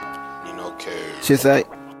She say,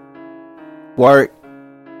 work.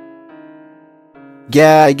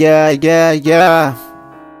 Yeah.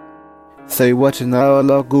 Say what you know,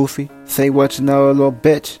 little goofy. Say what you know, little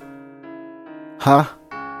bitch. Huh?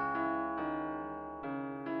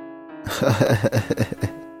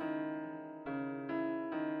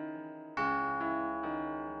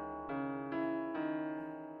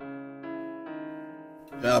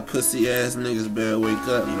 Y'all pussy ass niggas better wake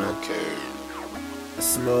up, man. I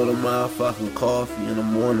smell the motherfucking coffee in the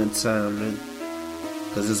morning time, nigga.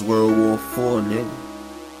 Cause it's World War IV, nigga.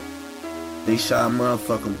 They shot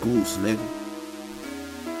motherfucking boots, nigga.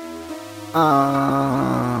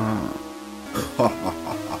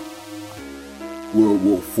 World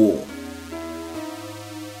War IV.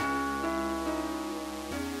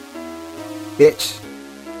 Bitch.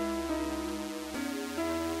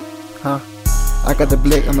 Huh? I got the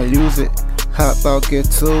blick, I'ma use it. Hop out, get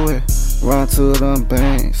to it. Run to them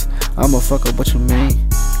bangs. I'ma fuck up what you mean.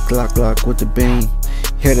 Glock with the beam.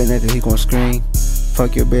 Hear the nigga, he gon' scream.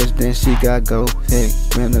 Fuck your bitch, then she got go. Hey,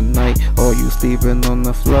 spend the night, or you sleeping on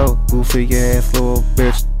the floor. Goofy ass little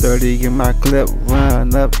bitch, 30 in my clip.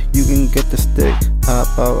 Run up, you can get the stick.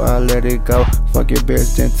 Hop out, I let it go. Fuck your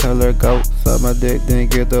bitch, then tell her go. Suck my dick, then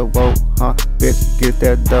get the vote. Huh, bitch, get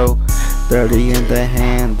that dough. 30 in the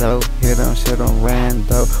hand though. Hit him, shit on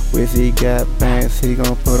rando. wizzygotbanz, he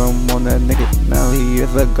gon' put him on that nigga. Now he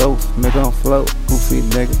is a ghost, make him float. Goofy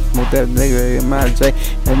nigga, smoke that nigga in my J.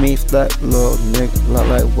 Let me slap, little nigga, look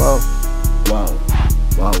like whoa. Wow.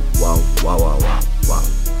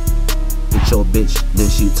 Hit your bitch, then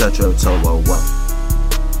she touch her toe, whoa.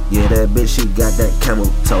 Yeah, that bitch, she got that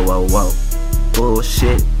camel toe, whoa.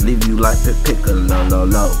 Bullshit, leave you like the picker, low.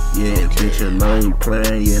 Yeah, bitch, and I ain't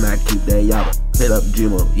playing, yeah, and I keep that yabba. Hit up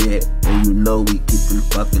G-moe, yeah, and you know we keep them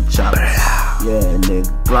fucking choppers. Yeah, nigga,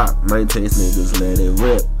 Glock, 19 niggas, let it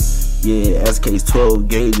rip. Yeah, SK's 12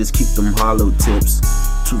 gauges, keep them hollow tips.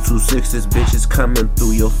 226, bitches coming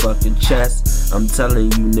through your fucking chest. I'm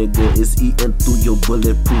telling you, nigga, it's eating through your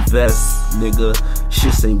bulletproof vest, nigga.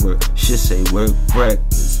 Shit say work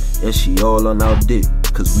breakfast. And she all on our dick,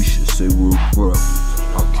 cause we should say work breakfast.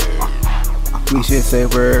 We should say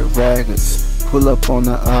we're reckless. Pull up on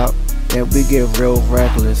the op, and we get real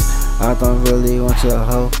reckless. I don't really want your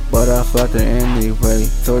hoe, but I fuck her anyway.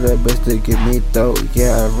 So that bitch to give me dope,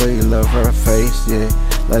 yeah, I really love her face, yeah.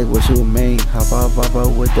 Like what you mean, hop out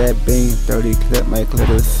with that beam. 30 clip, might clear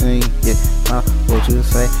the scene, yeah. What you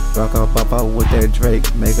say, rock out, pop out with that Drake.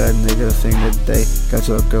 Make a nigga sing today. Got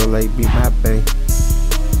your girl like be my bae.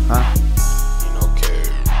 Huh?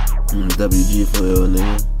 WG for real,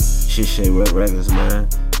 nigga. Shit say records, man.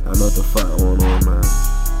 I know what the fuck going on, man.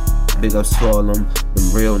 Big ups to all them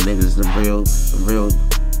real niggas, them real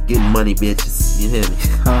getting money bitches. You hear me?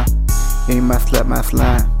 Huh? Ain't my slap, my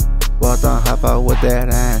slime. Walk on, hop out with that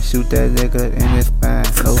iron. Shoot that nigga in his spine.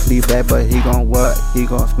 No flea back, but he gon' what? He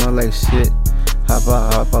gon' smell like shit. Hop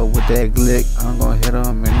out with that glick. I'm gon' hit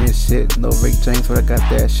him in this shit. No Rick James, but I got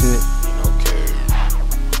that shit.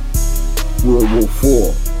 World War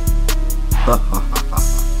IV.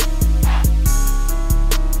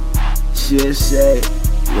 Shit say,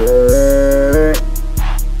 word.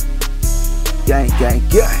 Gang.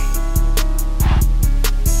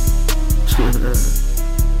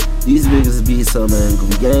 These niggas be so man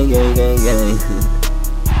goofy. Gang.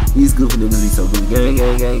 These goofy niggas be so goofy. Gang,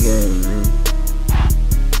 man.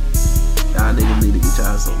 Y'all niggas need to get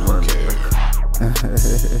y'all some money.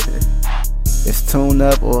 It's tune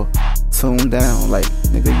up or tune down. Like,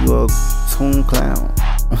 nigga, you a tune clown.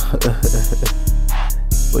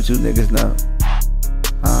 What you niggas know?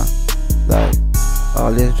 Huh? Like,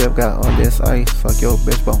 all this drip got all this ice. Fuck your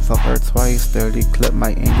bitch, won't fuck her twice. 30 clip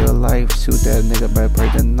might end your life. Shoot that nigga by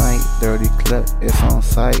break the night. 30 clip, it's on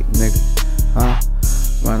sight, nigga. Huh?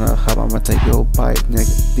 Run up, hop, I'ma take your bite,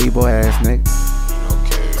 nigga. D-boy ass nigga.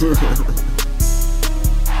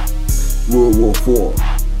 World War IV.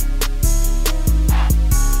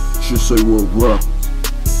 Should say World Records.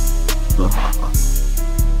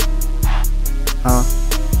 Huh?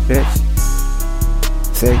 Bitch.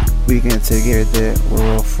 Say we can take care of that.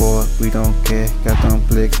 World War IV, we don't care. Got them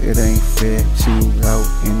blicks, it ain't fair. Shoot out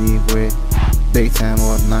anywhere, daytime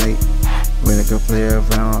or night. When I can play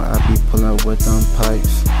around, I be pulling with them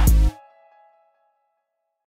pipes.